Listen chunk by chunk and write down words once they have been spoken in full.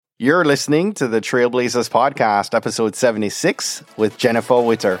You're listening to the Trailblazers Podcast, episode 76, with Jennifer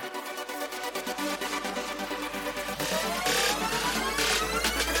Witter.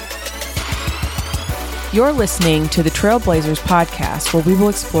 You're listening to the Trailblazers Podcast, where we will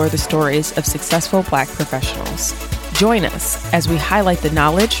explore the stories of successful Black professionals. Join us as we highlight the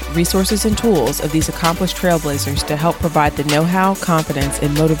knowledge, resources, and tools of these accomplished trailblazers to help provide the know-how, confidence,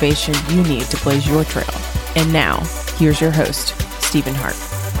 and motivation you need to blaze your trail. And now, here's your host, Stephen Hart.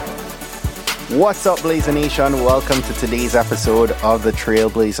 What's up, Blazer Nation? Welcome to today's episode of the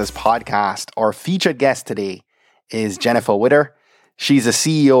Trailblazers Podcast. Our featured guest today is Jennifer Witter. She's a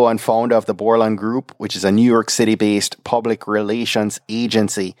CEO and founder of the Borland Group, which is a New York City-based public relations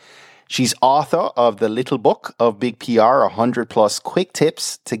agency. She's author of the little book of Big PR, 100 plus quick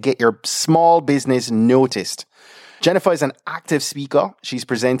tips to get your small business noticed. Jennifer is an active speaker. She's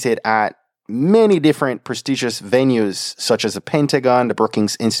presented at many different prestigious venues, such as the Pentagon, the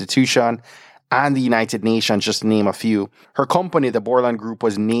Brookings Institution, and the United Nations, just to name a few. Her company, the Borland Group,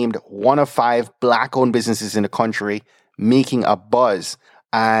 was named one of 5 Black-owned businesses in the country, making a buzz.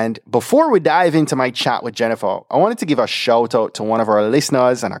 And before we dive into my chat with Jennifer, I wanted to give a shout out to one of our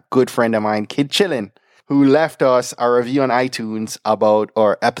listeners and a good friend of mine, Kid Chillin, who left us a review on iTunes about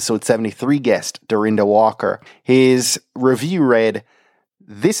our episode 73 guest, Dorinda Walker. His review read,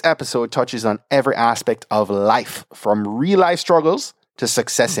 "This episode touches on every aspect of life, from real life struggles to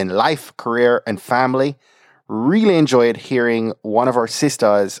success in life, career, and family. Really enjoyed hearing one of our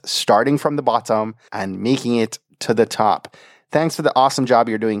sisters starting from the bottom and making it to the top. Thanks for the awesome job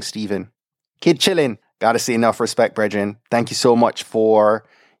you're doing, Stephen." Kid Chillin, gotta say enough respect, brethren. Thank you so much for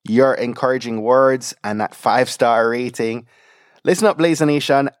your encouraging words and that 5-star rating. Listen up, Blazer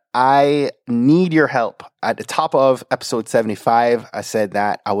Nation. I need your help. At the top of episode 75, I said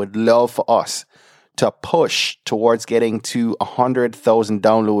that I would love for us to push towards getting to 100,000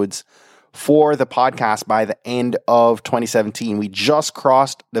 downloads for the podcast by the end of 2017. We just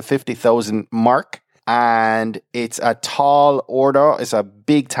crossed the 50,000 mark, and it's a tall order. It's a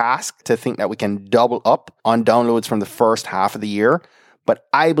big task to think that we can double up on downloads from the first half of the year. But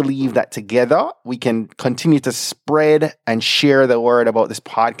I believe that together we can continue to spread and share the word about this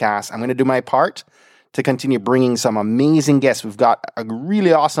podcast. I'm going to do my part to continue bringing some amazing guests. We've got a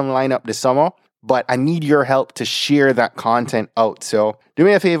really awesome lineup this summer, but I need your help to share that content out. So do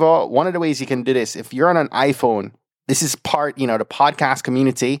me a favor. One of the ways you can do this, if you're on an iPhone, this is part, the podcast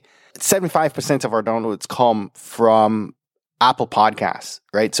community. 75% of our downloads come from Apple Podcasts,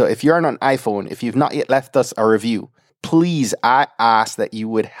 right? So if you're on an iPhone, if you've not yet left us a review, please, I ask that you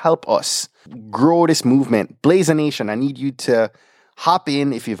would help us grow this movement. Blazer Nation, I need you to hop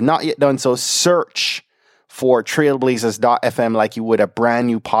in. If you've not yet done so, search for trailblazers.fm like you would a brand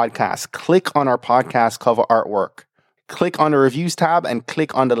new podcast. Click on our podcast cover artwork. Click on the reviews tab and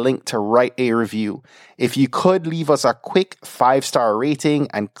click on the link to write a review. If you could leave us a quick 5-star rating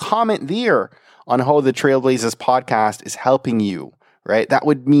and comment there on how the Trailblazers podcast is helping you, right? That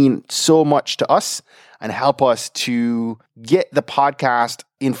would mean so much to us and help us to get the podcast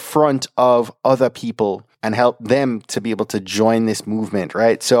in front of other people and help them to be able to join this movement,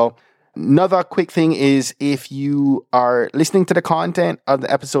 right? So another quick thing is, if you are listening to the content of the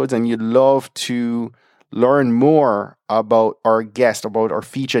episodes and you'd love to learn more about our guest, about our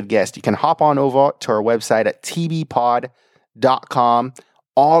featured guest, you can hop on over to our website at tbpod.com.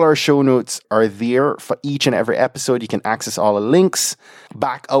 All our show notes are there for each and every episode. You can access all the links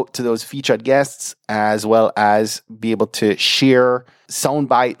back out to those featured guests, as well as be able to share sound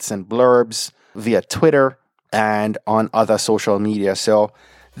bites and blurbs via Twitter and on other social media. So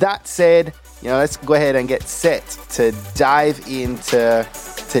that said, let's go ahead and get set to dive into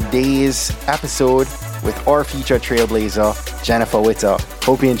today's episode with our featured trailblazer, Jennifer Witter.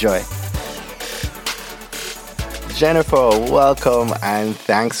 Hope you enjoy. Jennifer, welcome, and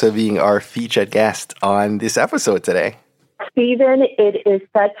thanks for being our featured guest on this episode today. Stephen, it is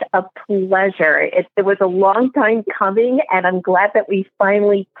such a pleasure. It was a long time coming, and I'm glad that we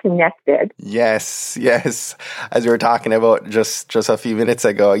finally connected. Yes. As we were talking about just a few minutes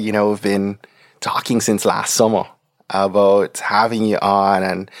ago, we've been talking since last summer about having you on,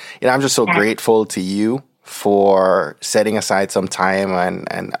 and I'm just so grateful to you for setting aside some time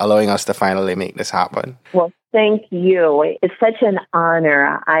and allowing us to finally make this happen. Well, thank you. It's such an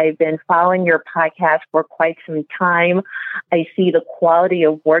honor. I've been following your podcast for quite some time. I see the quality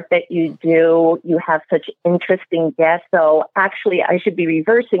of work that you do. You have such interesting guests. So actually, I should be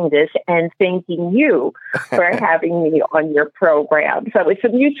reversing this and thanking you for having me on your program. So it's a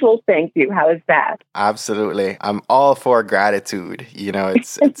mutual thank you. How is that? Absolutely. I'm all for gratitude.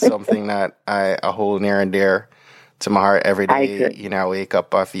 It's something that I hold near and dear to my heart every I day. agree. You know, I wake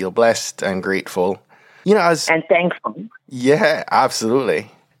up, I feel blessed and grateful. You know, And thankful. yeah,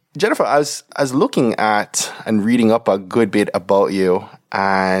 absolutely. Jennifer, I was looking at and reading up a good bit about you.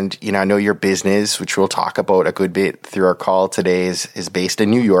 And, you know, I know your business, which we'll talk about a good bit through our call today, is based in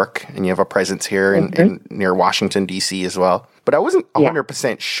New York. And you have a presence here in near Washington, D.C. as well. But I wasn't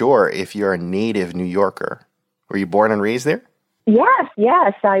 100% sure if you're a native New Yorker. Were you born and raised there?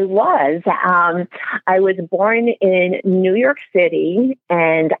 Yes, I was. I was born in New York City,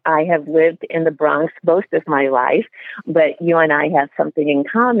 and I have lived in the Bronx most of my life. But you and I have something in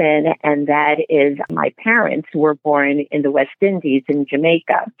common, and that is my parents were born in the West Indies in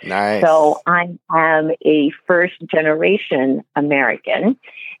Jamaica. Nice. So I am a first-generation American.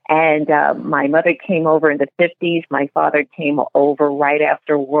 And my mother came over in the 50s. My father came over right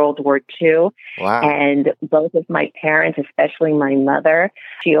after World War II. Wow. And both of my parents, especially my mother,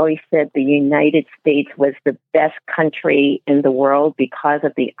 she always said the United States was the best country in the world because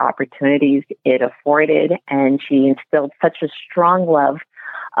of the opportunities it afforded. And she instilled such a strong love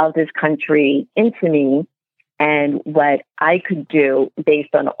of this country into me and what I could do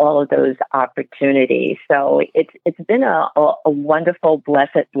based on all of those opportunities. So it's been a wonderful,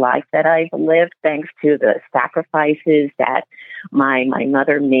 blessed life that I've lived, thanks to the sacrifices that my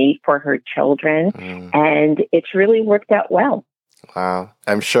mother made for her children. And it's really worked out well. Wow.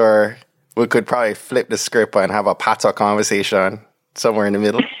 I'm sure we could probably flip the script and have a patois conversation somewhere in the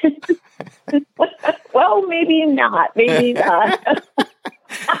middle. Well, maybe not. Maybe not.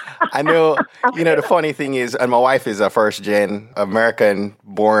 I know, you know, the funny thing is, and my wife is a first-gen American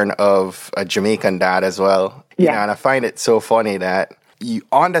born of a Jamaican dad as well. You know, and I find it so funny that you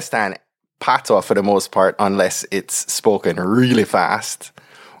understand patois for the most part, unless it's spoken really fast,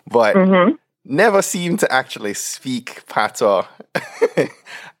 but never seem to actually speak patois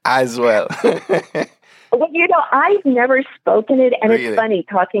as well. Well, you know, I've never spoken it, and Really? It's funny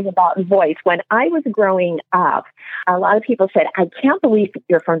talking about voice. When I was growing up, a lot of people said, I can't believe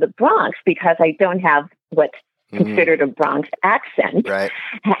you're from the Bronx because I don't have what's considered a Bronx accent. Right.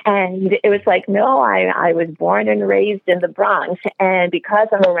 And it was like, no, I was born and raised in the Bronx. And because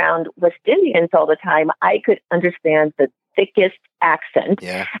I'm around West Indians all the time, I could understand the thickest accent.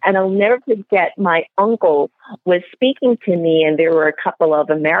 Yeah. And I'll never forget, my uncle was speaking to me, and there were a couple of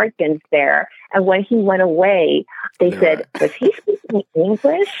Americans there. And when he went away, they said, was he speaking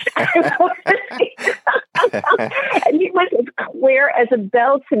English? And he was as clear as a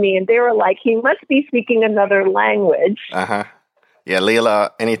bell to me. And they were like, he must be speaking another language. Yeah,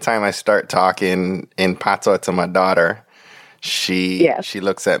 Leila, anytime I start talking in patois to my daughter, she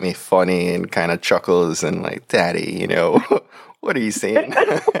looks at me funny and kind of chuckles and like, Daddy, you know, what are you saying?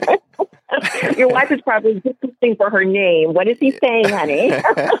 Your wife is probably just listening for her name. What is he saying, honey?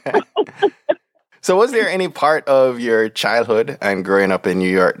 So was there any part of your childhood and growing up in New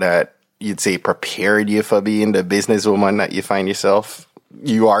York that you'd say prepared you for being the businesswoman that you find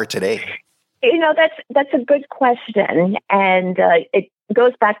you are today? You know, that's a good question. And it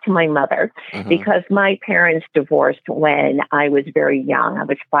goes back to my mother, because my parents divorced when I was very young. I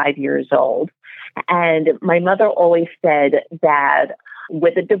was 5 years old. And my mother always said that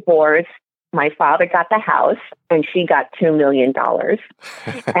with a divorce, my father got the house and she got $2 million.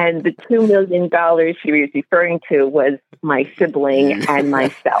 And the $2 million she was referring to was my sibling and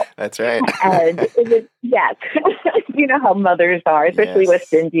myself. That's right. And it was, yes, you know how mothers are, especially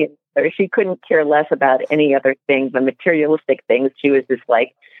West Indian. She couldn't care less about any other things, the materialistic things. She was just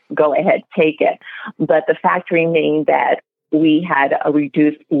like, go ahead, take it. But the fact remained that we had a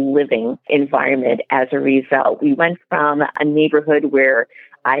reduced living environment as a result. We went from a neighborhood where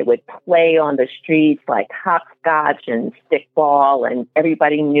I would play on the streets like hopscotch and stickball, and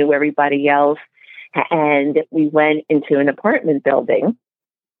everybody knew everybody else. And we went into an apartment building.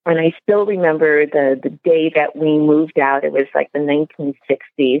 And I still remember the day that we moved out. It was like the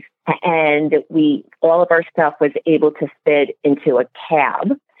 1960s. And all of our stuff was able to fit into a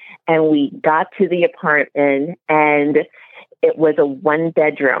cab. And we got to the apartment, and it was a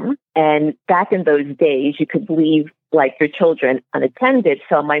 1-bedroom. And back in those days, you could leave like your children unattended.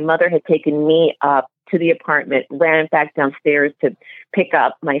 So my mother had taken me up to the apartment, ran back downstairs to pick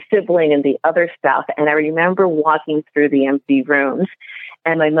up my sibling and the other stuff. And I remember walking through the empty rooms.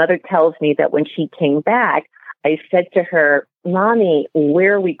 And my mother tells me that when she came back, I said to her, Mommy,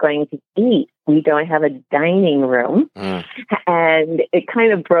 where are we going to eat? We don't have a dining room. And it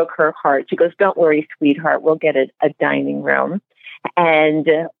kind of broke her heart. She goes, don't worry, sweetheart, we'll get a dining room. And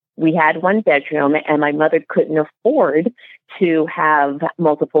we had one bedroom, and my mother couldn't afford to have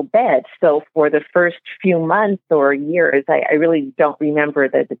multiple beds. So for the first few months or years, I really don't remember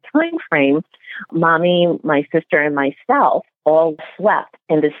the time frame, Mommy, my sister, and myself all slept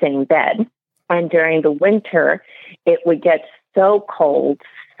in the same bed. And during the winter, it would get so cold,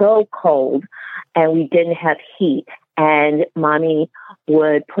 and we didn't have heat. And Mommy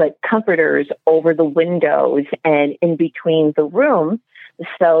would put comforters over the windows and in between the rooms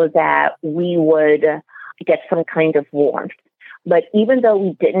so that we would get some kind of warmth. But even though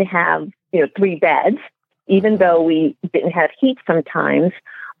we didn't have, 3 beds, even though we didn't have heat sometimes,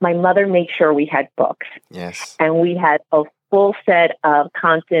 my mother made sure we had books. Yes. And we had a full set of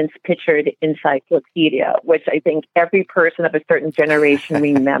Constance Pritchard encyclopedia, which I think every person of a certain generation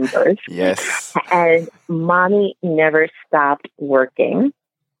remembers. Yes. And Mommy never stopped working.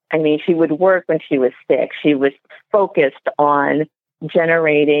 I mean, she would work when she was sick. She was focused on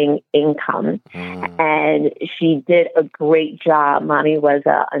generating income. And she did a great job. Mommy was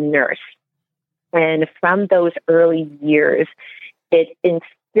a nurse. And from those early years, it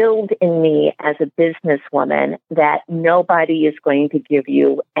instilled in me as a businesswoman that nobody is going to give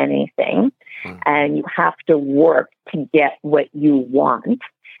you anything. And you have to work to get what you want.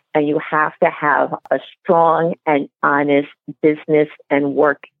 And you have to have a strong and honest business and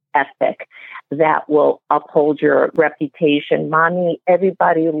work ethic that will uphold your reputation. Mommy,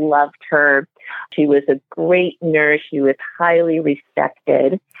 everybody loved her. She was a great nurse. She was highly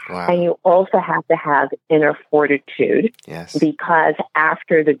respected. Wow. And you also have to have inner fortitude. Yes. Because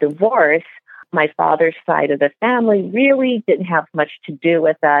after the divorce, my father's side of the family really didn't have much to do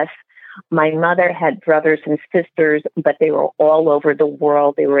with us. My mother had brothers and sisters, but they were all over the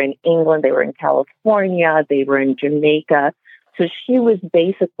world. They were in England, they were in California, they were in Jamaica. So she was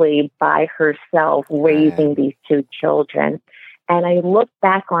basically by herself raising these 2 children. And I look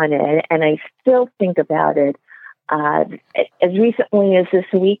back on it and I still think about it as recently as this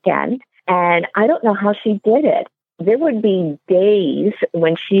weekend. And I don't know how she did it. There would be days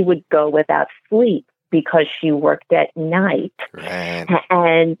when she would go without sleep because she worked at night. Right.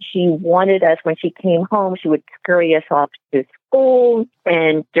 And she wanted us, when she came home, she would scurry us off to school.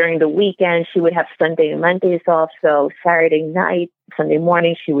 And during the weekend, she would have Sunday and Mondays off. So Saturday night, Sunday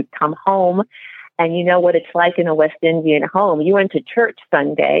morning, she would come home. And you know what it's like in a West Indian home. You went to church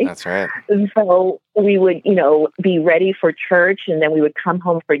Sunday. That's right. So we would, be ready for church, and then we would come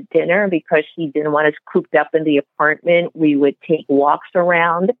home for dinner because she didn't want us cooped up in the apartment. We would take walks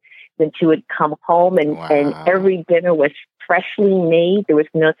around. Then she would come home, and every dinner was freshly made. There was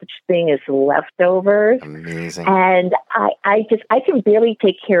no such thing as leftovers. Amazing. And I can barely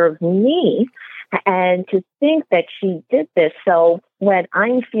take care of me. And to think that she did this. So when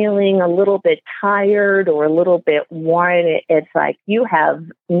I'm feeling a little bit tired or a little bit worn, it's like you have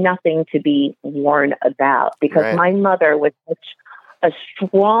nothing to be worn about, because my mother was such a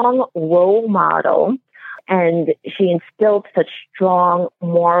strong role model. And she instilled such strong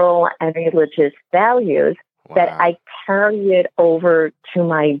moral and religious values that I carry it over to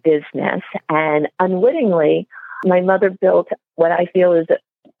my business. And unwittingly, my mother built what I feel is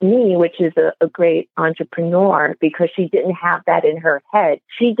me, which is a great entrepreneur, because she didn't have that in her head.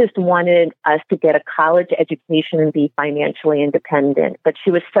 She just wanted us to get a college education and be financially independent. But she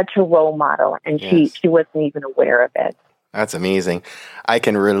was such a role model, and she wasn't even aware of it. That's amazing. I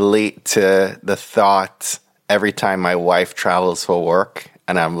can relate to the thought every time my wife travels for work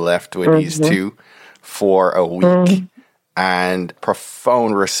and I'm left with these 2 for a week, and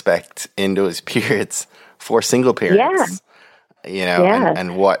profound respect in those periods for single parents,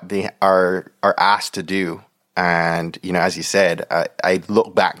 and what they are asked to do. And, as you said, I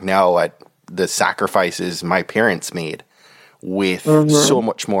look back now at the sacrifices my parents made with so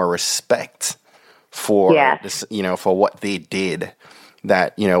much more respect for this, for what they did,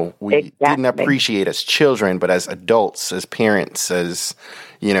 that, we didn't appreciate as children, but as adults, as parents, as,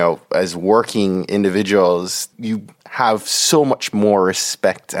 as working individuals, you have so much more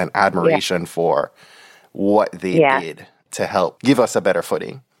respect and admiration for what they did to help give us a better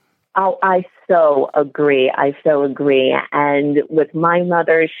footing. Oh, I so agree. And with my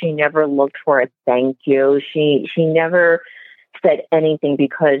mother, she never looked for a thank you. She never said anything,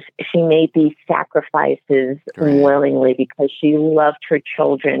 because she made these sacrifices willingly, because she loved her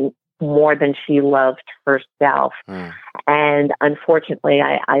children more than she loved herself. And unfortunately,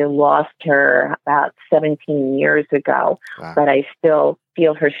 I lost her about 17 years ago, but I still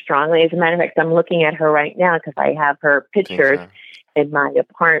feel her strongly. As a matter of fact, I'm looking at her right now because I have her pictures in my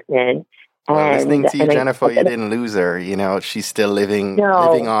apartment. Well, listening to you, Jennifer, you didn't lose her. You know, she's still living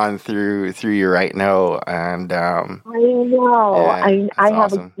on through you right now. And I know. Yeah, I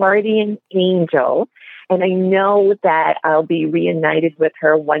have awesome. a guardian angel, and I know that I'll be reunited with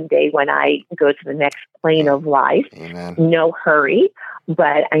her one day when I go to the next plane of life. Amen. No hurry,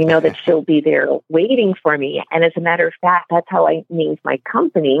 but I know that she'll be there waiting for me. And as a matter of fact, that's how I named my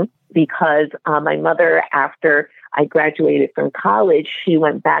company, because my mother, after I graduated from college, she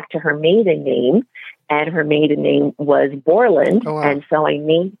went back to her maiden name, and her maiden name was Borland. Oh, wow. And so I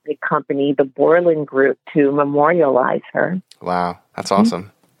named the company the Borland Group to memorialize her. Wow, that's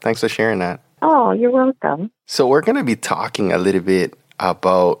awesome. Thanks for sharing that. Oh, you're welcome. So we're going to be talking a little bit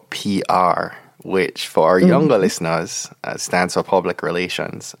about PR, which for our younger listeners stands for public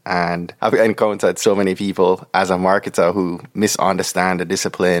relations. And I've encountered so many people as a marketer who misunderstand the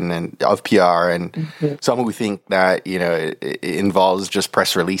discipline of PR, and some who think that, you know, it involves just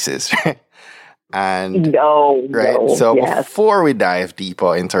press releases. And before we dive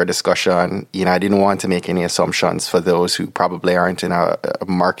deeper into our discussion, you know, I didn't want to make any assumptions for those who probably aren't in a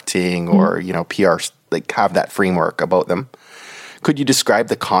marketing or, you know, PR, like have that framework about them. Could you describe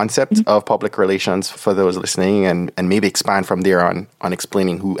the concept of public relations for those listening, and maybe expand from there on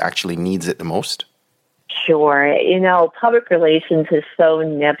explaining who actually needs it the most? Sure. You know, public relations is so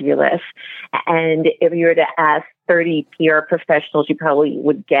nebulous. And if you were to ask 30 PR professionals, you probably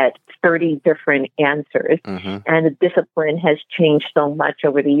would get 30 different answers. And the discipline has changed so much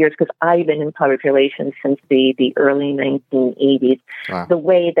over the years, because I've been in public relations since the early 1980s. Wow. The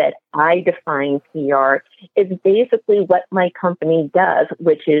way that I define PR is basically what my company does,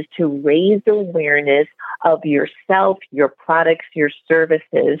 which is to raise awareness of yourself, your products, your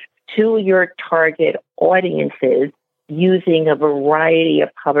services to your target audiences using a variety of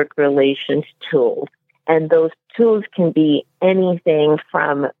public relations tools. And those tools can be anything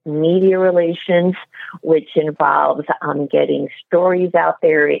from media relations, which involves getting stories out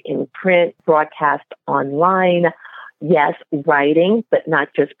there in print, broadcast online. Yes, writing, but not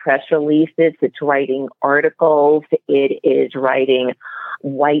just press releases. It's writing articles. It is writing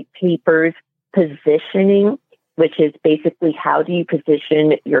white papers. Positioning, which is basically how do you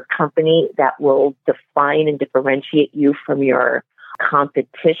position your company that will define and differentiate you from your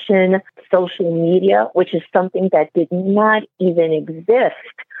competition. Social media, which is something that did not even exist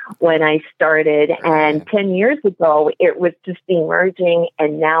when I started. And 10 years ago, it was just emerging,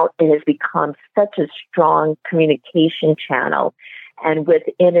 and now it has become such a strong communication channel. And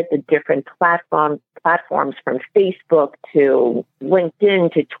within it, the different platforms from Facebook to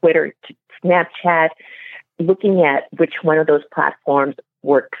LinkedIn to Twitter to Snapchat, looking at which one of those platforms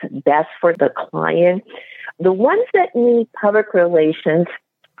works best for the client. The ones that need public relations,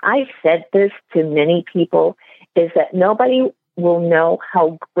 I said this to many people, is that nobody will know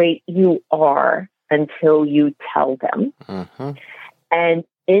how great you are until you tell them. And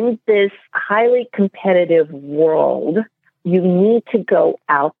in this highly competitive world, you need to go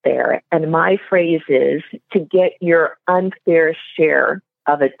out there. And my phrase is to get your unfair share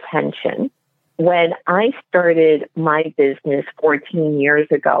of attention. When I started my business 14 years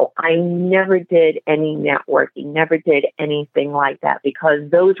ago, I never did any networking, never did anything like that, because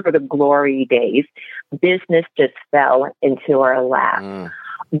those were the glory days. Business just fell into our lap.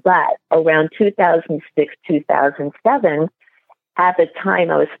 But around 2006, 2007, at the time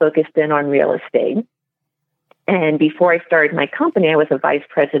I was focused in on real estate. And before I started my company, I was a vice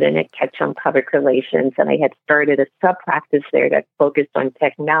president at Ketchum Public Relations, and I had started a sub-practice there that focused on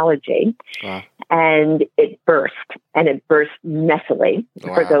technology. Wow. And it burst messily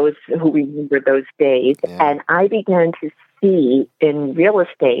for those who remember those days. Yeah. And I began to see in real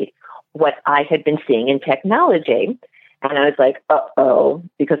estate what I had been seeing in technology. And I was like, uh-oh,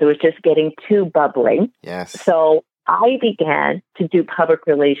 because it was just getting too bubbly. Yes. So I began to do public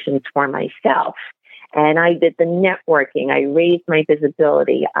relations for myself. And I did the networking. I raised my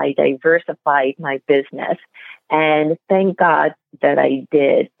visibility. I diversified my business. And thank God that I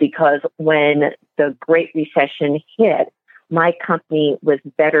did, because when the Great Recession hit, my company was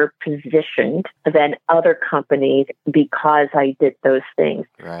better positioned than other companies because I did those things.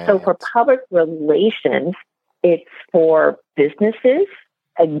 Right. So for public relations, it's for businesses,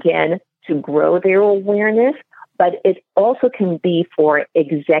 again, to grow their awareness, but it also can be for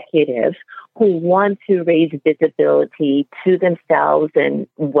executives who want to raise visibility to themselves and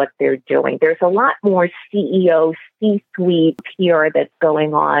what they're doing. There's a lot more CEO, C-suite PR that's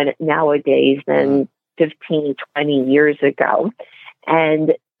going on nowadays than 15, 20 years ago.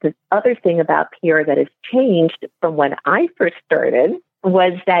 And the other thing about PR that has changed from when I first started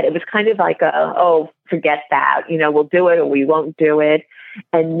was that it was kind of like forget that. We'll do it or we won't do it.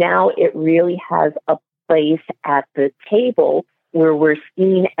 And now it really has a place at the table where we're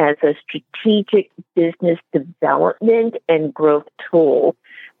seen as a strategic business development and growth tool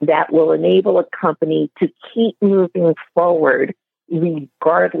that will enable a company to keep moving forward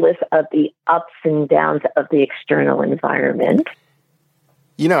regardless of the ups and downs of the external environment.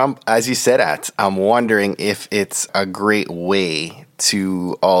 As you said that, I'm wondering if it's a great way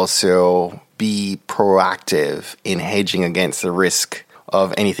to also be proactive in hedging against the risk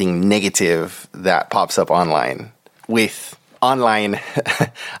of anything negative that pops up online. With online,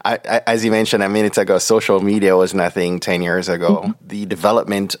 as you mentioned a minute ago, social media was nothing 10 years ago. Mm-hmm. The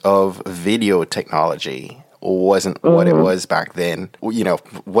development of video technology wasn't what it was back then.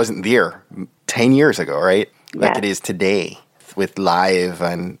 Wasn't there 10 years ago, right? Like it is today with live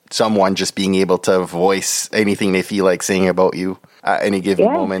and someone just being able to voice anything they feel like saying about you at any given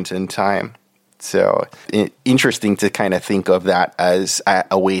moment in time. So interesting to kind of think of that as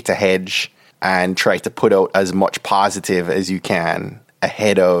a way to hedge and try to put out as much positive as you can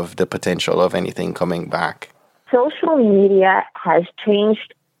ahead of the potential of anything coming back. Social media has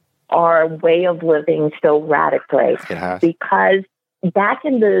changed our way of living so radically. It has. Because back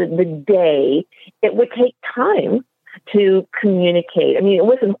in the day, it would take time to communicate. I mean, it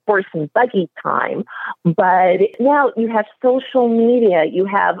wasn't horse and buggy time, but now you have social media, you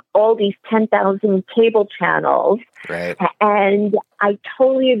have all these 10,000 cable channels. Right. And I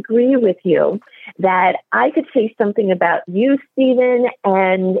totally agree with you that I could say something about you, Stephen,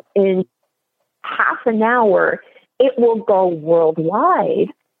 and in half an hour, it will go worldwide.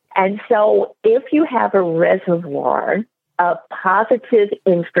 And so if you have a reservoir of positive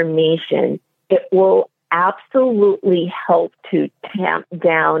information, it will absolutely help to tamp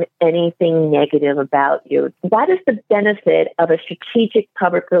down anything negative about you. That is the benefit of a strategic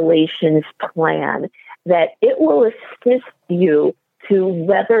public relations plan, that it will assist you to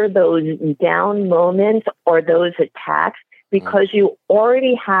weather those down moments or those attacks because you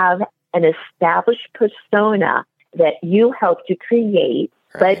already have an established persona that you help to create,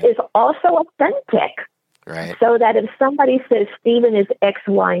 but is also authentic. Right. So that if somebody says Stephen is X,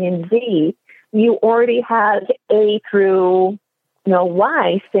 Y, and Z, you already have A through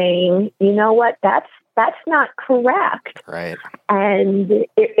Y saying, you know what, that's not correct. Right. And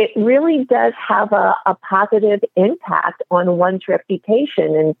it really does have a positive impact on one's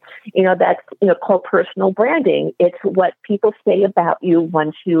reputation. And, that's, called personal branding. It's what people say about you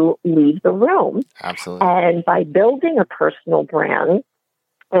once you leave the room. Absolutely. And by building a personal brand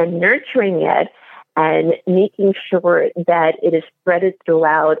and nurturing it, and making sure that it is spread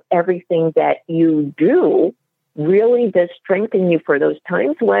throughout everything that you do really does strengthen you for those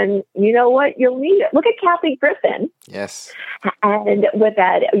times when, you'll need it. Look at Kathy Griffin. Yes. And with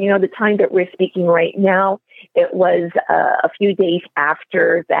that, the time that we're speaking right now, it was a few days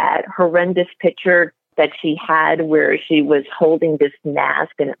after that horrendous picture that she had where she was holding this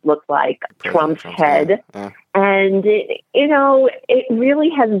mask and it looked like Trump's head. Yeah. And, it really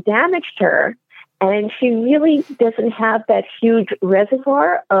has damaged her. And she really doesn't have that huge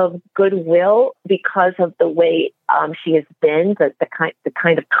reservoir of goodwill because of the way she has been, the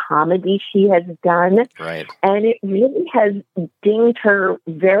kind of comedy she has done. Right. And it really has dinged her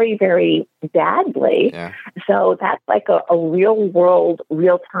very, very badly. Yeah. So that's like a real-world,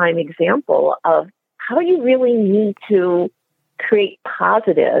 real-time example of how you really need to create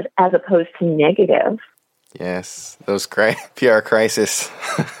positive as opposed to negative. Yes, those PR crisis.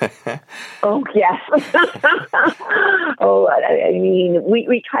 Oh, yes. I mean,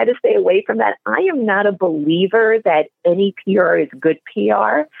 we try to stay away from that. I am not a believer that any PR is good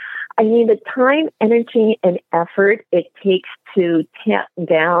PR. I mean, the time, energy, and effort it takes to tamp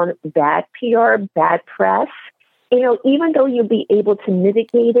down bad PR, bad press, even though you'll be able to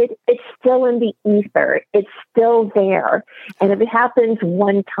mitigate it, it's still in the ether. It's still there. And if it happens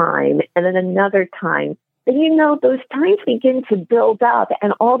one time and then another time, then those times begin to build up,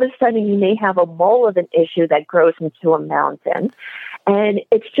 and all of a sudden you may have a mole of an issue that grows into a mountain. And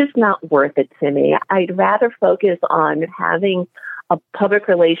it's just not worth it to me. I'd rather focus on having a public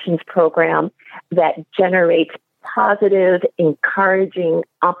relations program that generates positive, encouraging,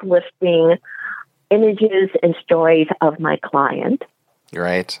 uplifting images and stories of my client.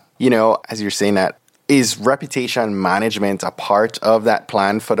 Right. As you're saying that, is reputation management a part of that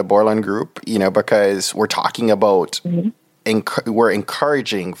plan for the Borland Group? Because we're talking about we're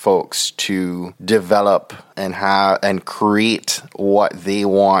encouraging folks to develop and create what they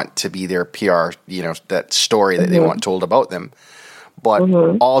want to be their PR, that story that they want told about them. But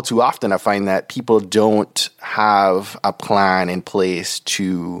all too often I find that people don't have a plan in place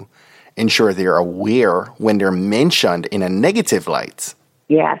to ensure they're aware when they're mentioned in a negative light?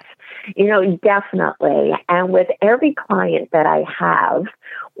 Yes, definitely. And with every client that I have,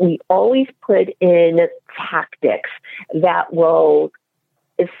 we always put in tactics that will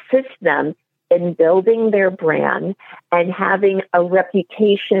assist them in building their brand and having a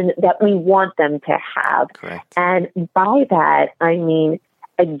reputation that we want them to have. Correct. And by that, I mean,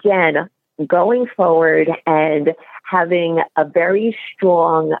 again, going forward and having a very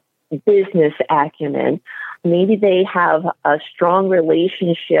strong business acumen. Maybe they have a strong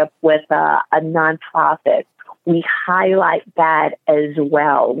relationship with a nonprofit. We highlight that as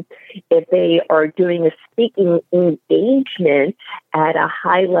well. If they are doing a speaking engagement at a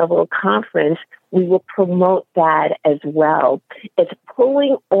high-level conference, we will promote that as well. It's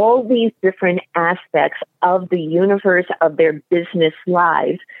pulling all these different aspects of the universe of their business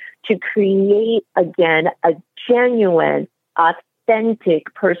lives to create, again, a genuine,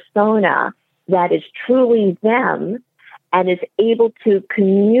 authentic persona that is truly them and is able to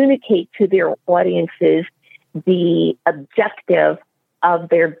communicate to their audiences the objective of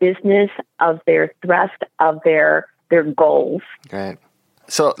their business, of their thrust, of their goals. Right.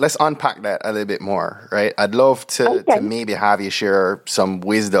 So let's unpack that a little bit more, right? I'd love to maybe have you share some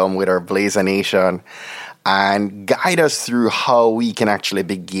wisdom with our Blazer Nation and guide us through how we can actually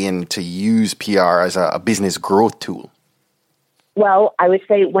begin to use PR as a business growth tool. Well, I would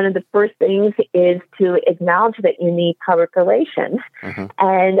say one of the first things is to acknowledge that you need public relations. Mm-hmm.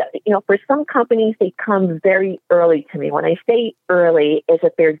 And, for some companies, they come very early to me. When I say early, is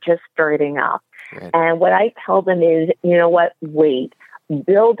that they're just starting up. Right. And what I tell them is, wait,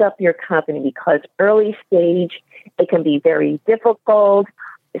 build up your company, because early stage, it can be very difficult.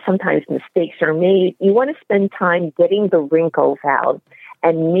 Sometimes mistakes are made. You want to spend time getting the wrinkles out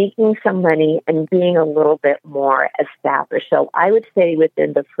and making some money and being a little bit more established. So I would say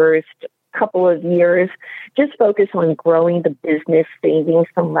within the first couple of years, just focus on growing the business, saving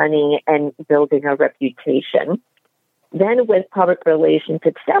some money, and building a reputation. Then with public relations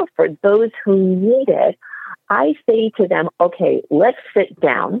itself, for those who need it, I say to them, okay, let's sit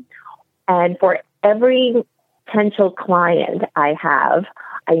down. And for every potential client I have,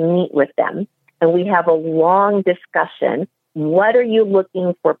 I meet with them and we have a long discussion. What are you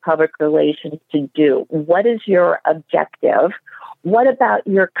looking for public relations to do? What is your objective? What about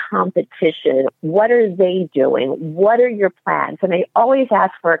your competition? What are they doing? What are your plans? And I always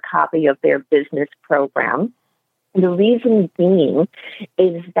ask for a copy of their business program. The reason being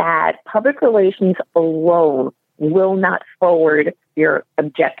is that public relations alone will not forward your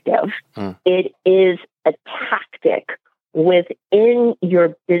objective. It is a tactic within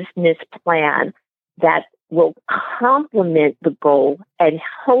your business plan that will complement the goal and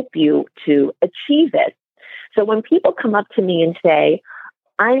help you to achieve it. So when people come up to me and say,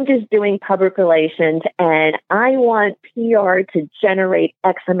 I'm just doing public relations and I want PR to generate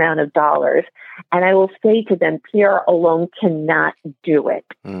X amount of dollars, and I will say to them, PR alone cannot do it.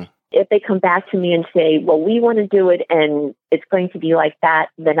 If they come back to me and say, well, we want to do it and it's going to be like that,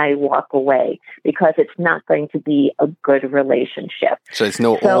 then I walk away because it's not going to be a good relationship. So it's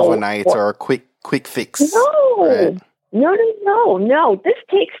no overnight or a quick fix. No, right? No. This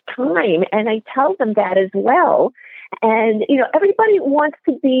takes time. And I tell them that as well. And, everybody wants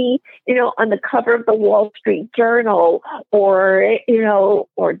to be, on the cover of the Wall Street Journal or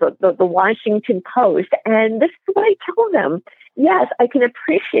the Washington Post. And this is what I tell them. Yes, I can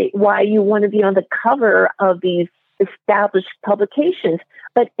appreciate why you want to be on the cover of these established publications,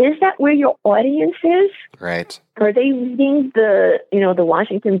 but is that where your audience is? Right. Are they reading the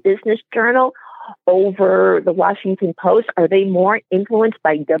Washington Business Journal over the Washington Post? Are they more influenced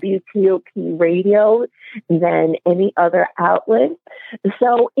by WTOP radio than any other outlet?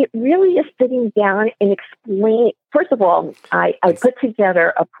 So it really is sitting down and explaining. First of all, I put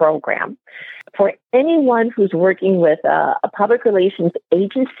together a program for anyone who's working with a public relations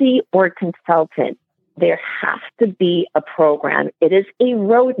agency or consultant. There has to be a program. It is a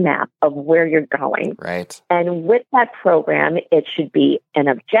roadmap of where you're going. Right. And with that program, it should be an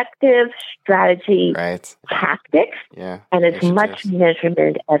objective, strategy, tactics, and as much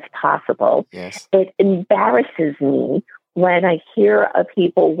measurement as possible. Yes. It embarrasses me when I hear of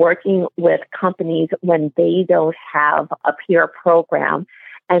people working with companies when they don't have a PR program,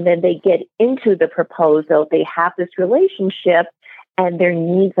 and then they get into the proposal, they have this relationship, and their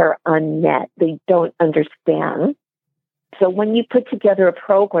needs are unmet. They don't understand. So when you put together a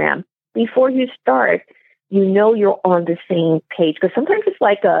program, before you start, you're on the same page. Because sometimes it's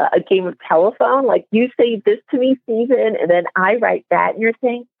like a game of telephone. Like you say this to me, Stephen, and then I write that. And you're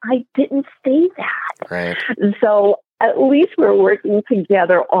saying, I didn't say that. Right. So at least we're working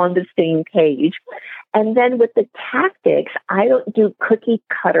together on the same page. And then with the tactics, I don't do cookie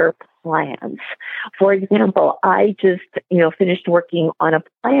cutter plans. For example, I just, finished working on a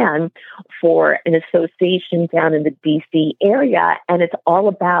plan for an association down in the DC area, and it's all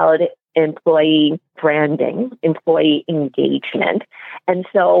about employee branding, employee engagement. And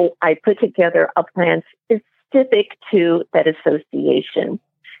so I put together a plan specific to that association.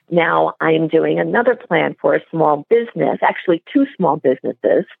 Now I am doing another plan for a small business, actually 2 small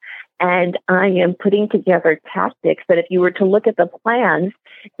businesses, and I am putting together tactics that if you were to look at the plans,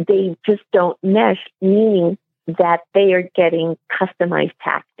 they just don't mesh, meaning that they are getting customized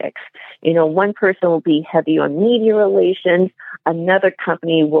tactics. One person will be heavy on media relations, another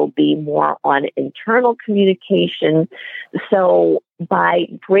company will be more on internal communication. So by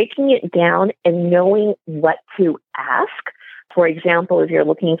breaking it down and knowing what to ask, for example, if you're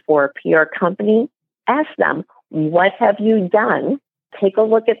looking for a PR company, ask them, what have you done? Take a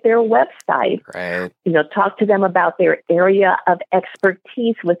look at their website. Right. Talk to them about their area of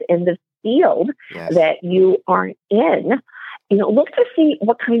expertise within the field that you are in. Look to see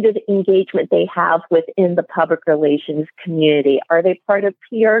what kind of engagement they have within the public relations community. Are they part of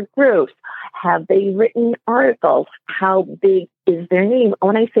PR groups? Have they written articles? How big is their name?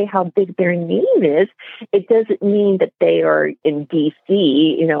 When I say how big their name is, it doesn't mean that they are in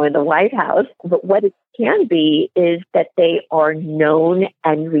DC, in the White House, but what it can be is that they are known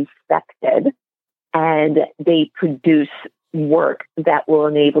and respected, and they produce work that will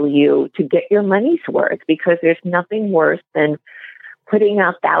enable you to get your money's worth, because there's nothing worse than putting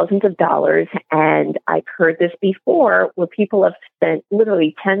out thousands of dollars. And I've heard this before, where people have spent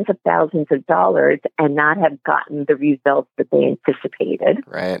literally tens of thousands of dollars and not have gotten the results that they anticipated.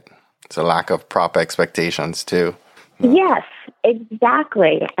 Right. It's a lack of proper expectations too. Yes,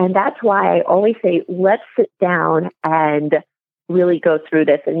 exactly. And that's why I always say, let's sit down and really go through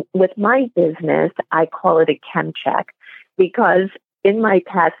this. And with my business, I call it a chem check, because in my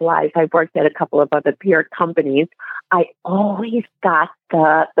past life, I've worked at a couple of other PR companies. I always got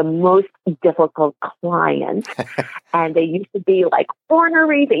the most difficult clients. And they used to be like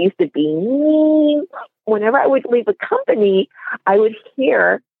ornery. They used to be mean. Whenever I would leave a company, I would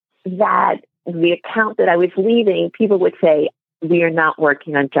hear that the account that I was leaving, people would say, we are not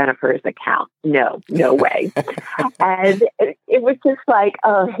working on Jennifer's account. No way. And it was just like,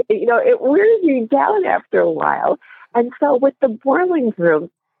 it wears you down after a while. And so with the Bourland Group,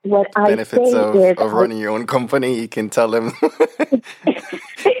 what benefits I say of running your own company, you can tell them, you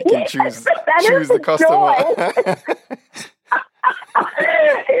can choose the customer.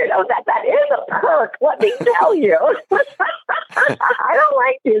 That is a perk, let me tell you. I don't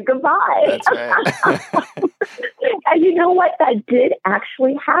like you. Goodbye. That's right. And you know what? That did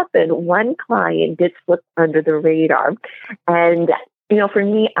actually happen. One client did slip under the radar. And, for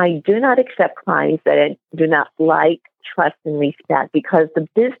me, I do not accept clients that I do not like, trust, and respect, because the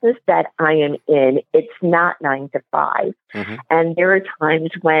business that I am in, it's not 9 to 5. Mm-hmm. And there are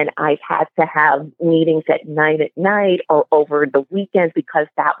times when I've had to have meetings at night or over the weekends, because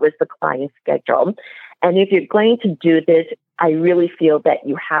that was the client's schedule. And if you're going to do this, I really feel that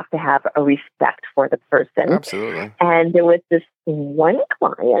you have to have a respect for the person. Absolutely. And there was this one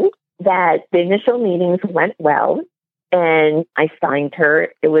client that the initial meetings went well, and I signed her.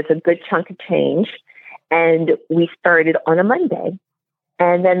 It was a good chunk of change. And we started on a Monday.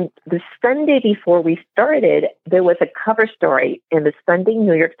 And then the Sunday before we started, there was a cover story in the Sunday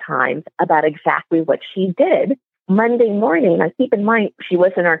New York Times about exactly what she did. Monday morning, now keep in mind, she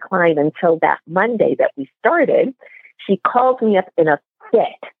wasn't our client until that Monday that we started. She called me up in a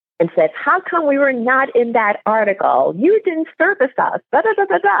fit and said, how come we were not in that article? You didn't service us,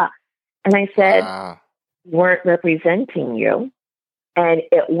 da-da-da-da-da. And I said, weren't representing you. And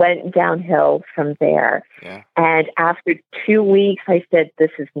it went downhill from there. Yeah. And after 2 weeks, I said,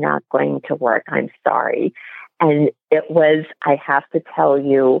 this is not going to work. I'm sorry. And it was, I have to tell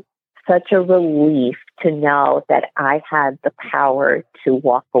you, such a relief to know that I had the power to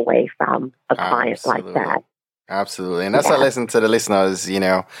walk away from a client like that. Absolutely. And that's a lesson to the listeners.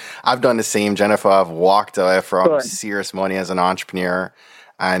 I've done the same, Jennifer. I've walked away from serious money as an entrepreneur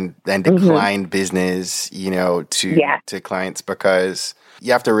and then declined business, to clients, because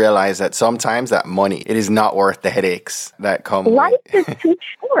you have to realize that sometimes that money, it is not worth the headaches that come. Life is too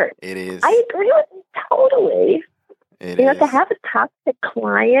short. It is. I agree with you totally. To have a toxic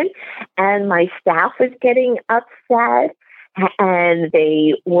client, and my staff was getting upset, and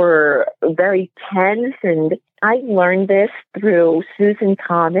they were very tense. And I learned this through Susan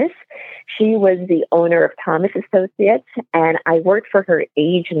Thomas. She was the owner of Thomas Associates, and I worked for her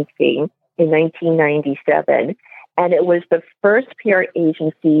agency in 1997. And it was the first PR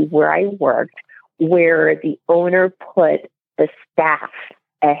agency where I worked where the owner put the staff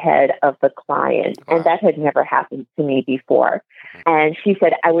ahead of the client. Wow. And that had never happened to me before. And she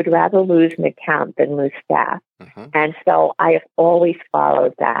said, I would rather lose an account than lose staff. Mm-hmm. And so I have always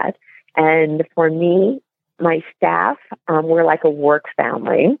followed that. And for me, my staff, we're like a work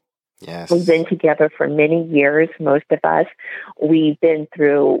family. Yes. We've been together for many years, most of us. We've been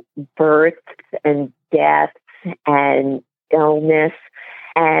through births and deaths and illness,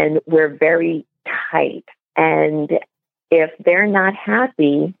 and we're very tight. And if they're not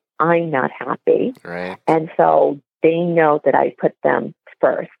happy, I'm not happy. Right. And so they know that I put them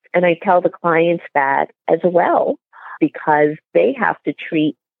first. And I tell the clients that as well, because they have to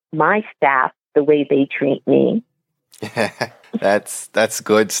treat my staff the way they treat me. That's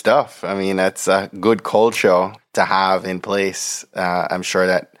good stuff. I mean, that's a good culture to have in place. I'm sure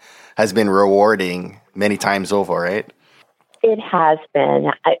that has been rewarding many times over, right? It has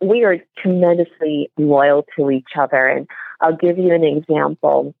been. We are tremendously loyal to each other. And I'll give you an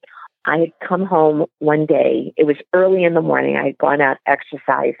example. I had come home one day. It was early in the morning. I had gone out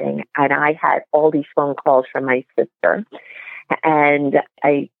exercising, and I had all these phone calls from my sister. And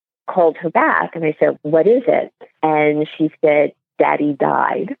I called her back, and I said, what is it? And she said, Daddy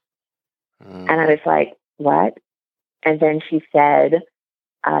died. And I was like, what? And then she said,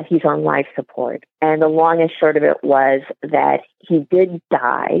 he's on life support. And the long and short of it was that he did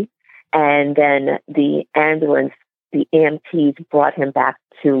die. And then the ambulance, the EMTs brought him back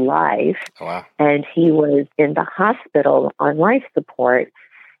to life. Oh, wow. And he was in the hospital on life support.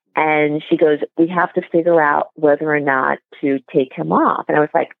 And she goes, we have to figure out whether or not to take him off. And I was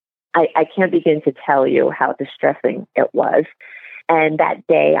like, I can't begin to tell you how distressing it was. And that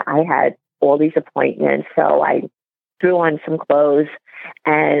day I had all these appointments. So I threw on some clothes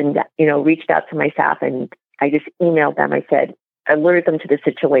and, reached out to my staff, and I just emailed them. I said, alerted them to the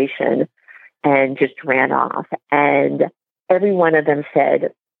situation and just ran off. And every one of them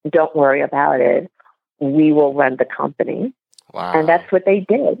said, don't worry about it. We will run the company. Wow. And that's what they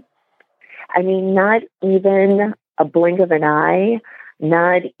did. I mean, not even a blink of an eye,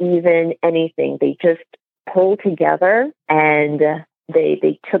 not even anything. They just pulled together and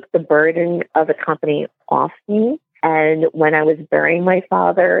they took the burden of the company off me. And when I was burying my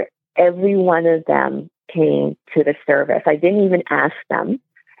father, every one of them came to the service. I didn't even ask them.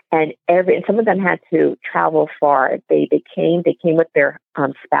 And some of them had to travel far. They came with their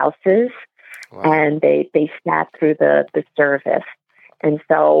spouses. Wow. And they sat through the service. And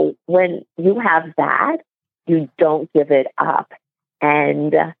so when you have that, you don't give it up.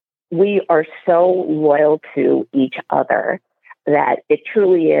 And we are so loyal to each other that it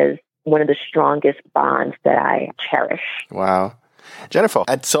truly is one of the strongest bonds that I cherish. Wow. Jennifer,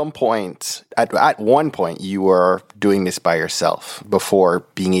 at some point, at one point, you were doing this by yourself before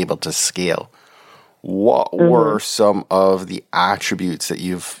being able to scale. What were some of the attributes that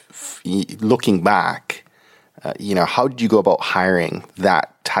looking back, how did you go about hiring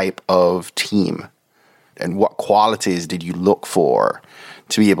that type of team? And what qualities did you look for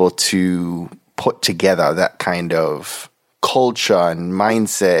to be able to put together that kind of culture and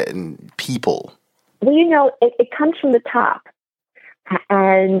mindset and people? Well, it comes from the top.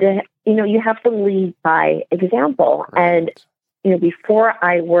 And, you have to lead by example. Right. And, before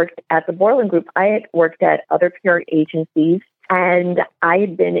I worked at the Borland Group, I had worked at other PR agencies, and I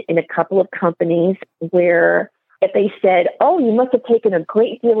had been in a couple of companies where if they said, oh, you must have taken a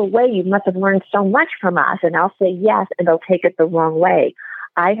great deal away, you must have learned so much from us, and I'll say yes, and they'll take it the wrong way.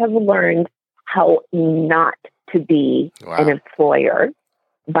 I have learned how not to be an employer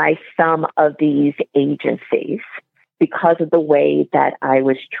by some of these agencies because of the way that I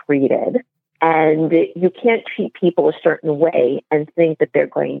was treated. And you can't treat people a certain way and think that they're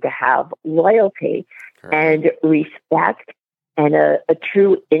going to have loyalty and respect and a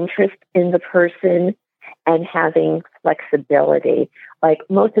true interest in the person and having flexibility. Like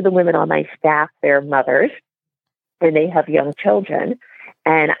most of the women on my staff, they're mothers and they have young children.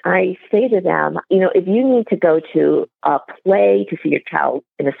 And I say to them, if you need to go to a play to see your child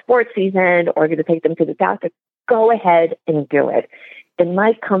in a sports event or to take them to the doctor, go ahead and do it. In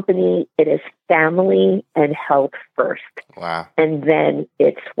my company, it is family and health first. Wow. And then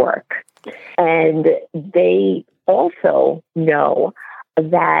it's work. And they also know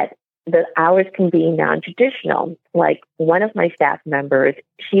that the hours can be non-traditional. Like one of my staff members,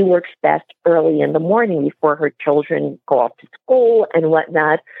 she works best early in the morning before her children go off to school and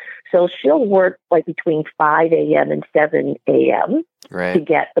whatnot. So she'll work like between 5 a.m. and 7 a.m. Right. to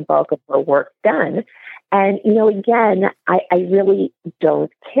get the bulk of her work done. And, again, I really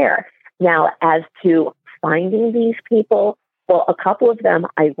don't care. Now, as to finding these people? Well, a couple of them,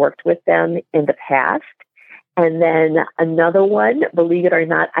 I worked with them in the past. And then another one, believe it or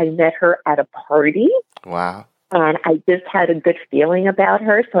not, I met her at a party. Wow. And I just had a good feeling about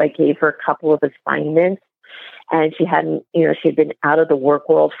her. So I gave her a couple of assignments. And she had been out of the work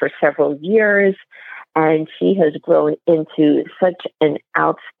world for several years. And she has grown into such an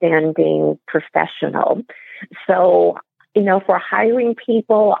outstanding professional. So, for hiring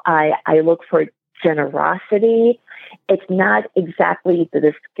people, I look for generosity. It's not exactly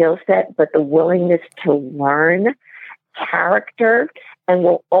the skill set, but the willingness to learn, character, and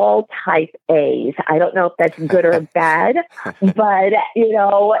we're all type A's. I don't know if that's good or bad, but,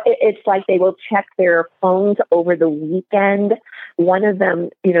 it's like they will check their phones over the weekend. One of them,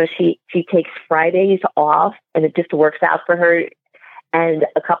 she takes Fridays off, and it just works out for her. And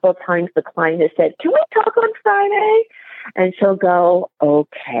a couple of times the client has said, "Can we talk on Friday?" And she'll go,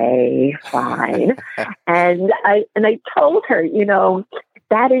 "Okay, fine." and I told her,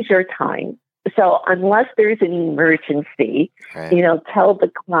 that is your time. So unless there's an emergency, right, tell the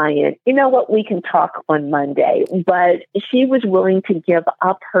client, what, we can talk on Monday. But she was willing to give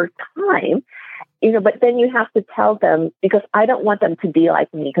up her time, but then you have to tell them, because I don't want them to be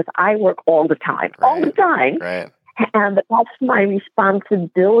like me, because I work all the time, right, all the time. Right. And that's my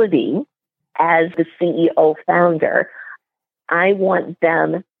responsibility as the CEO founder. I want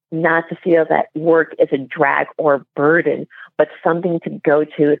them not to feel that work is a drag or burden, but something to go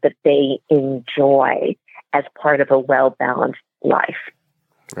to that they enjoy as part of a well-balanced life.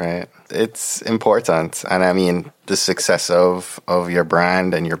 Right. It's important. And I mean, the success of your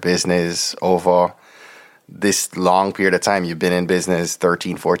brand and your business over this long period of time, you've been in business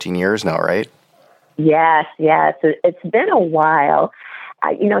 13, 14 years now, right? Yes. It's been a while.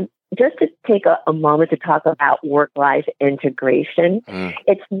 Just to take a moment to talk about work-life integration,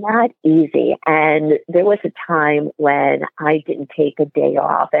 it's not easy. And there was a time when I didn't take a day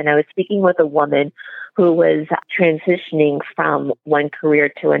off. And I was speaking with a woman who was transitioning from one career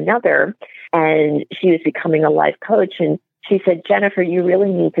to another. And she was becoming a life coach. And she said, "Jennifer, you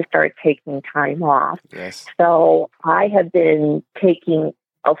really need to start taking time off." Yes. So I have been taking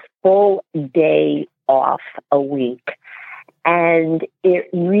a full day off a week. And it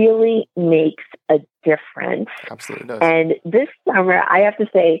really makes a difference. Absolutely does. And this summer, I have to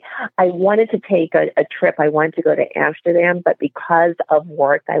say, I wanted to take a trip. I wanted to go to Amsterdam, but because of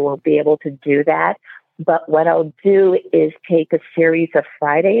work, I won't be able to do that. But what I'll do is take a series of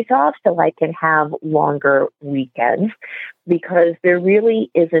Fridays off so I can have longer weekends, because there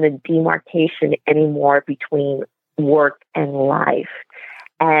really isn't a demarcation anymore between work and life.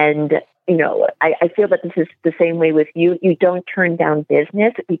 And I feel that this is the same way with you. You don't turn down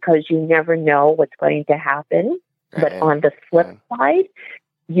business because you never know what's going to happen. Right. But on the flip side,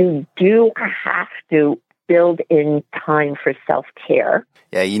 you do have to build in time for self-care.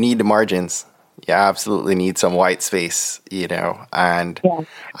 Yeah, you need the margins. You absolutely need some white space, and yeah.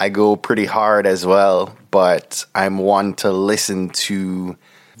 I go pretty hard as well, but I'm one to listen to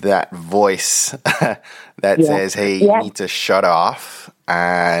that voice that says, "Hey, you need to shut off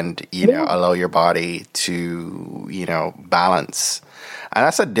and, allow your body to, balance." And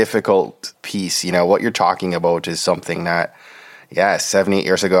that's a difficult piece. What you're talking about is something that, 7, 8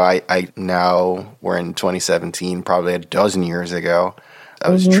 years ago, I now we're in 2017, probably a dozen years ago, I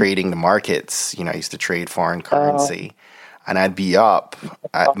was trading the markets. I used to trade foreign currency. And I'd be up.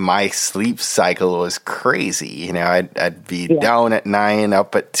 My sleep cycle was crazy. I'd be down at 9,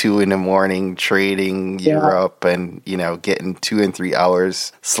 up at 2 in the morning, trading Europe, and getting 2 and 3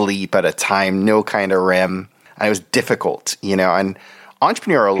 hours sleep at a time, no kind of REM. And it was difficult, and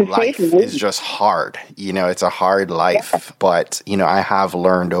entrepreneurial life is just hard. It's a hard life. But I have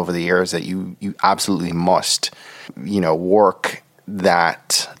learned over the years that you absolutely must, work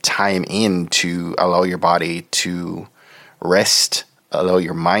that time in to allow your body to rest, allow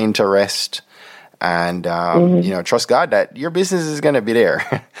your mind to rest, and trust God that your business is going to be there.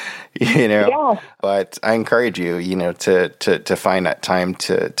 But I encourage you, to find that time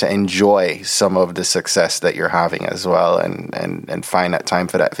to enjoy some of the success that you're having as well, and find that time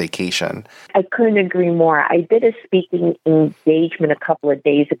for that vacation. I couldn't agree more. I did a speaking engagement a couple of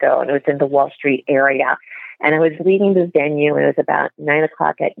days ago, and it was in the Wall Street area. And I was leaving the venue, and it was about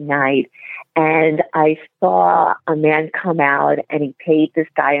 9:00 at night. And I saw a man come out, and he paid this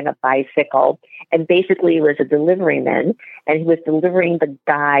guy on a bicycle. And basically, it was a deliveryman, and he was delivering the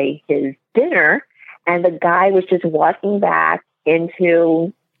guy his dinner. And the guy was just walking back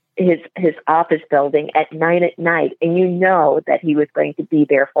into his office building at 9 at night. And that he was going to be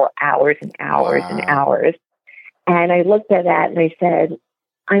there for hours and hours and hours. And I looked at that, and I said,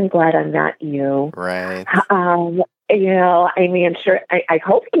 I'm glad I'm not you. Right. I'm sure, I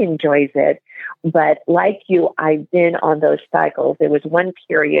hope he enjoys it. But like you, I've been on those cycles. There was one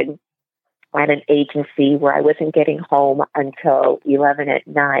period at an agency where I wasn't getting home until 11 at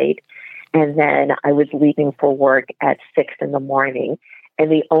night. And then I was leaving for work at 6 in the morning.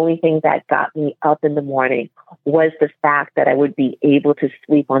 And the only thing that got me up in the morning was the fact that I would be able to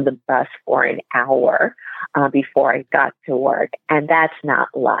sleep on the bus for an hour before I got to work. And that's not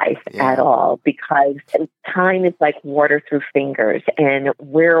life at all, because time is like water through fingers, and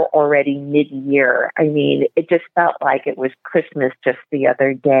we're already mid-year. I mean, it just felt like it was Christmas just the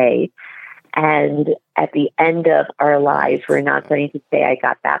other day. And at the end of our lives, we're not going to say, I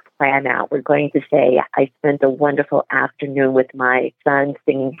got that plan out. We're going to say, I spent a wonderful afternoon with my son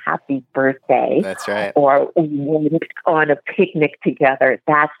singing happy birthday. That's right. Or we went on a picnic together.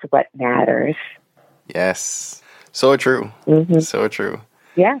 That's what matters. Yes. So true. Mm-hmm. So true.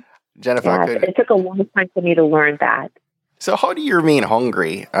 Yeah. Jennifer, it took a long time for me to learn that. So how do you remain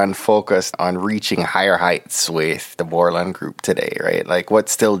hungry and focused on reaching higher heights with the Borland Group today, right? Like,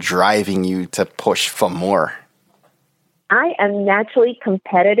 what's still driving you to push for more? I am naturally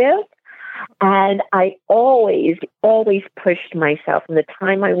competitive, and I always pushed myself from the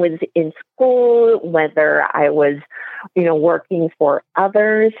time I was in school, whether I was, working for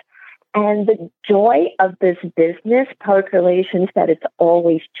others. And the joy of this business, public relations, that it's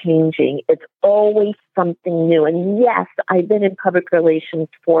always changing. It's always something new. And yes, I've been in public relations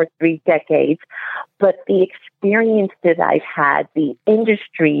for 3 decades, but the experience that I've had, the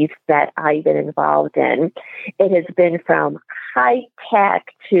industries that I've been involved in, it has been from high tech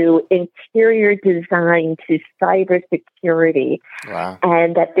to interior design to cybersecurity. Wow.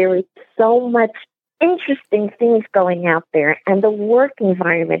 And that there is so much interesting things going out there, and the work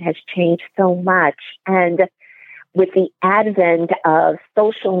environment has changed so much. And with the advent of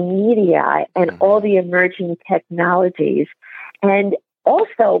social media and all the emerging technologies, and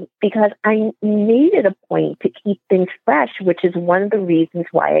also because I needed a point to keep things fresh, which is one of the reasons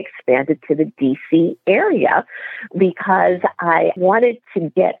why I expanded to the DC area, because I wanted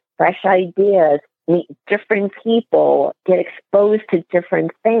to get fresh ideas, meet different people, get exposed to different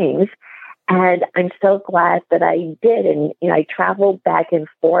things. And I'm so glad that I did. And, I traveled back and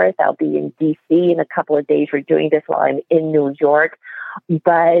forth. I'll be in D.C. in a couple of days. We're doing this while I'm in New York.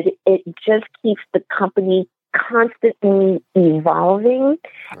 But it just keeps the company constantly evolving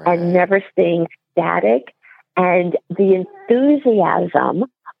and never staying static. And the enthusiasm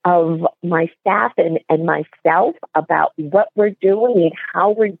of my staff and myself about what we're doing and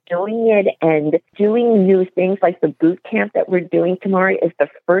how we're doing it, and doing new things like the boot camp that we're doing tomorrow is the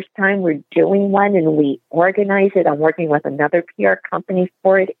first time we're doing one, and we organize it. I'm working with another PR company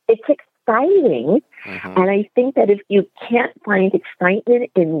for it. It's exciting. And I think that if you can't find excitement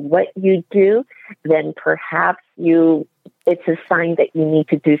in what you do, then perhaps it's a sign that you need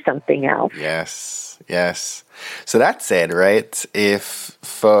to do something else. Yes. So that said, right, if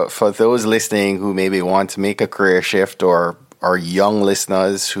for those listening who maybe want to make a career shift, or young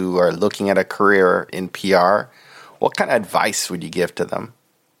listeners who are looking at a career in PR, what kind of advice would you give to them?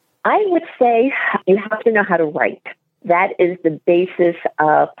 I would say you have to know how to write. That is the basis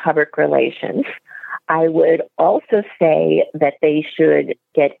of public relations. I would also say that they should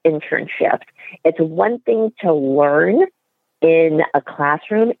get internships. It's one thing to learn in a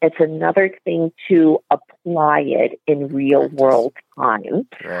classroom. It's another thing to apply it in real world time.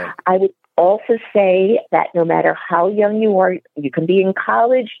 Right. I would also say that no matter how young you are, you can be in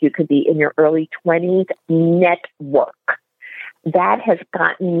college, you could be in your early 20s, network. That has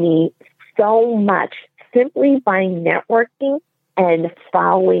gotten me so much simply by networking and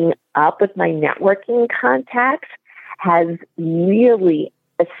following up with my networking contacts has really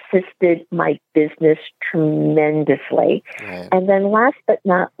assisted my business tremendously. Right. And then last but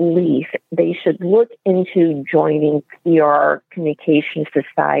not least, they should look into joining PR communication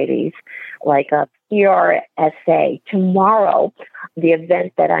societies like a PRSA. Tomorrow, the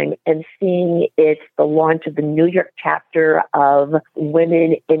event that I'm emceeing, it's the launch of the New York chapter of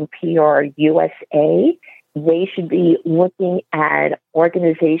Women in PR USA. They should be looking at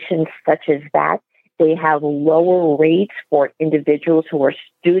organizations such as that. They have lower rates for individuals who are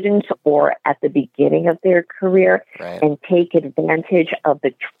students or at the beginning of their career, and take advantage of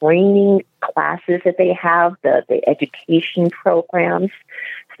the training classes that they have, the education programs.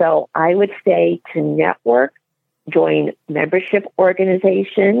 So I would say to network, join membership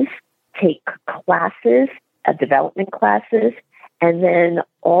organizations, take classes, development classes, and then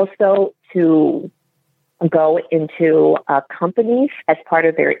also to go into companies as part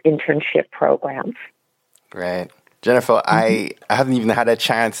of their internship programs. Right. Jennifer, I haven't even had a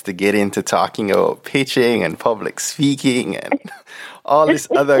chance to get into talking about pitching and public speaking and all this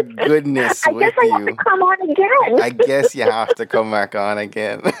other goodness with you. I guess I have to come on again. I guess you have to come back on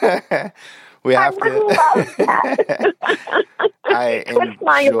again. We have I would love that. I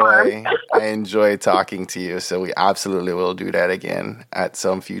enjoy talking to you, so we absolutely will do that again at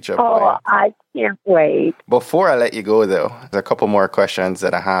some future point. Oh, I can't wait. Before I let you go, though, there's a couple more questions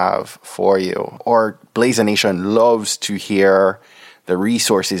that I have for you. Our Blazer Nation loves to hear the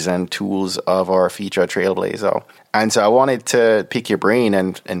resources and tools of our featured trailblazer. And so I wanted to pick your brain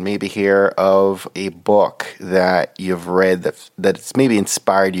and maybe hear of a book that you've read that's maybe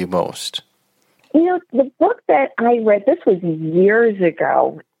inspired you most. You know, the book that I read, this was years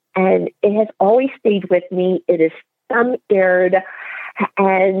ago, and it has always stayed with me. It is thumb-aired,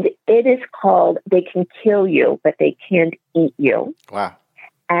 and it is called They Can Kill You, But They Can't Eat You. Wow.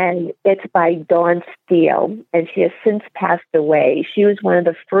 And it's by Dawn Steele, and she has since passed away. She was one of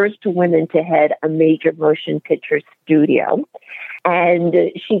the first women to head a major motion picture studio. And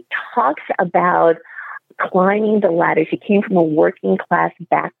she talks about climbing the ladder. She came from a working class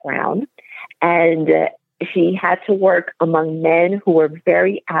background, and she had to work among men who were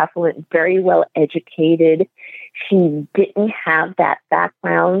very affluent, very well educated. She didn't have that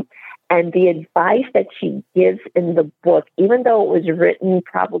background. And the advice that she gives in the book, even though it was written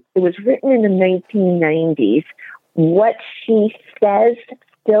in the 1990s, what she says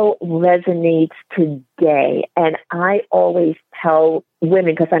still resonates today. And I always tell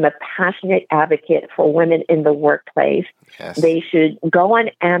women, because I'm a passionate advocate for women in the workplace, yes, they should go on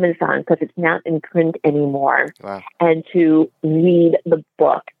Amazon, because it's not in print anymore, wow, and to read the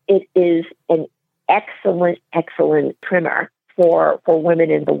book. It is an excellent, excellent primer for women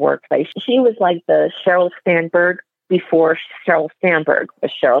in the workplace. She was like the Sheryl Sandberg before Sheryl Sandberg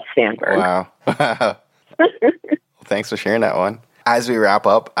was Sheryl Sandberg. Wow. Thanks for sharing that one. As we wrap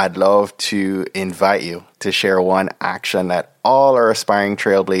up, I'd love to invite you to share one action that all our aspiring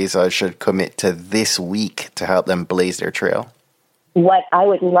trailblazers should commit to this week to help them blaze their trail. What I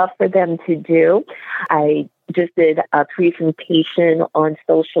would love for them to do, I just did a presentation on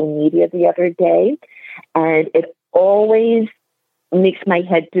social media the other day, and it always makes my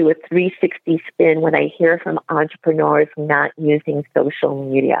head do a 360 spin when I hear from entrepreneurs not using social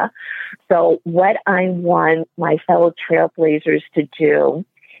media. So what I want my fellow trailblazers to do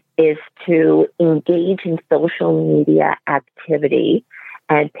is to engage in social media activity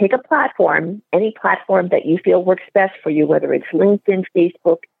and pick a platform, any platform that you feel works best for you, whether it's LinkedIn,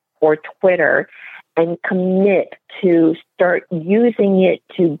 Facebook, or Twitter, and commit to start using it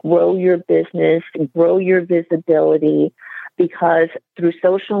to grow your business, grow your visibility. Because through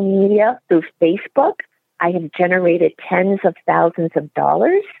social media, through Facebook, I have generated tens of thousands of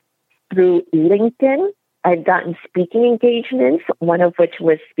dollars. Through LinkedIn, I've gotten speaking engagements, one of which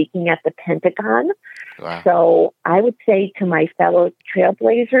was speaking at the Pentagon. Wow. So I would say to my fellow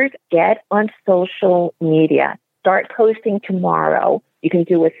trailblazers, get on social media. Start posting tomorrow. You can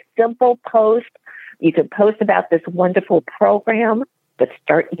do a simple post. You can post about this wonderful program, but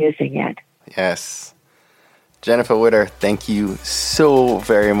start using it. Yes. Jennifer Witter, thank you so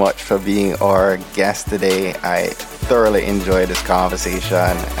very much for being our guest today. I thoroughly enjoyed this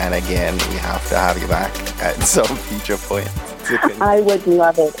conversation, and again, we have to have you back at some future point. I would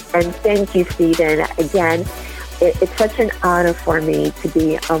love it, and thank you, Stephen. Again, it's such an honor for me to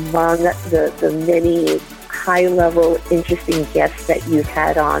be among the many high-level, interesting guests that you've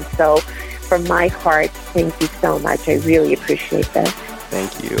had on. So, from my heart, thank you so much. I really appreciate this.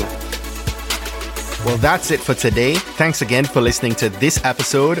 Thank you. Well, that's it for today. Thanks again for listening to this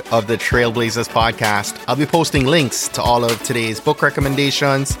episode of the Trailblazers podcast. I'll be posting links to all of today's book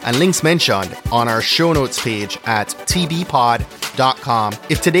recommendations and links mentioned on our show notes page at tbpod.com.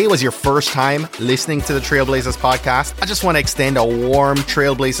 If today was your first time listening to the Trailblazers podcast, I just want to extend a warm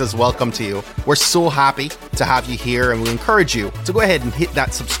Trailblazers welcome to you. We're so happy to have you here, and we encourage you to go ahead and hit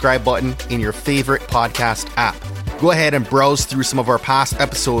that subscribe button in your favorite podcast app. Go ahead and browse through some of our past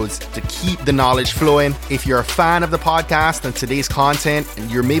episodes to keep the knowledge flowing. If you're a fan of the podcast and today's content, and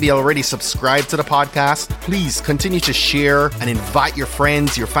you're maybe already subscribed to the podcast, please continue to share and invite your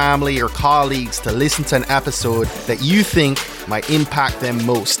friends, your family, your colleagues to listen to an episode that you think might impact them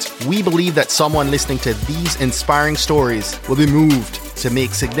most. We believe that someone listening to these inspiring stories will be moved to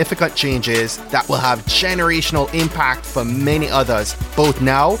make significant changes that will have generational impact for many others, both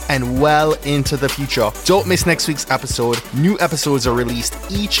now and well into the future. Don't miss next week's episode. New episodes are released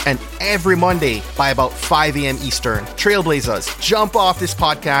each and every Monday by about 5 a.m. Eastern. Trailblazers, jump off this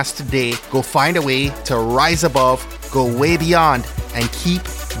podcast today. Go find a way to rise above, go way beyond, and keep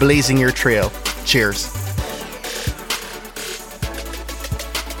blazing your trail. Cheers.